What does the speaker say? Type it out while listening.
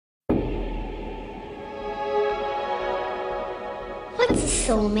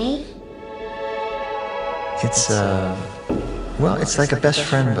soulmate? Well, it's like a best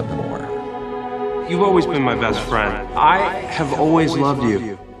friend, but more. You've always been my best friend. I have always loved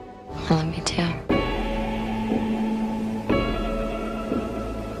you. I love me too.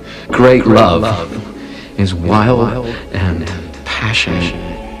 Great love is wild and passionate.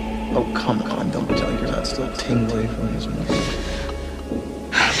 Oh, come on, don't tell me you're not still tingly from this movie.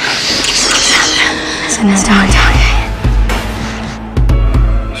 Listen, it's talking.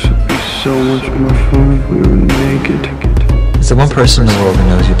 Should be so much more fun if we were naked. It's the one person in the world who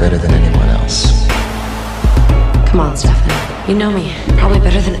knows you better than anyone else. Come on, Stefan. You know me. Probably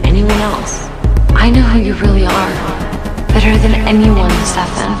better than anyone else. I know who you really are. Better than anyone,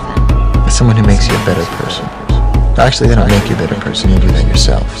 Stefan. It's someone who makes you a better person. Actually, they don't make you a better person, you do that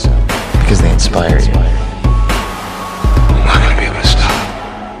yourself. Because they inspire you. I'm not gonna be able to stop.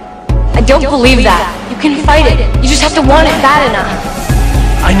 I don't believe that. You can fight it. You just have to want it bad enough.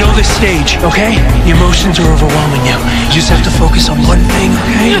 I know this stage, okay? The emotions are overwhelming you. You just have to focus on one thing,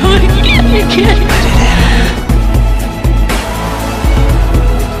 okay? No, I can't. Let it in.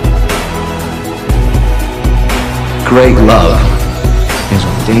 Great love is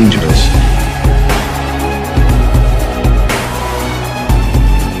dangerous.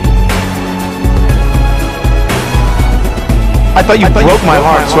 I thought you broke my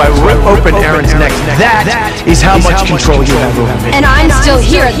heart, so I ripped open Aaron's neck. That is how much control you have over me. And I'm still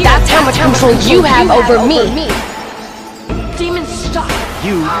here. That's how much control you have over me. Demon, stop.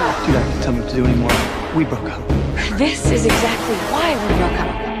 You do not tell me what to do anymore. We broke up. This is exactly why we broke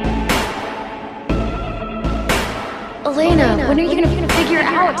up. Elena, when are you gonna figure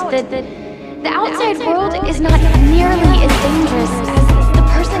out that the outside world is not nearly as dangerous as the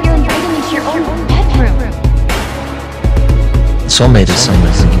person you're inviting into your own bedroom? Soulmate is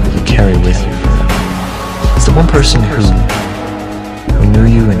someone who you carry with you forever. It's the one person who knew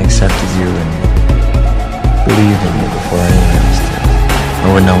you and accepted you and believed in you before anyone else did, or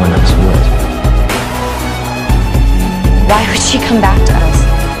when no one else would. Why would she come back to us?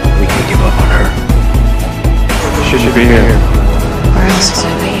 We can't give up on her. Shouldn't be here. Where else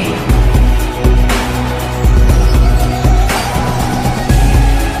would I be?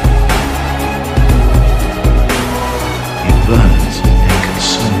 It burns and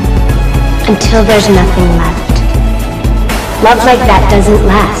consumes. Until there's nothing left. Love like that doesn't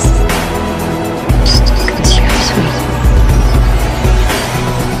last.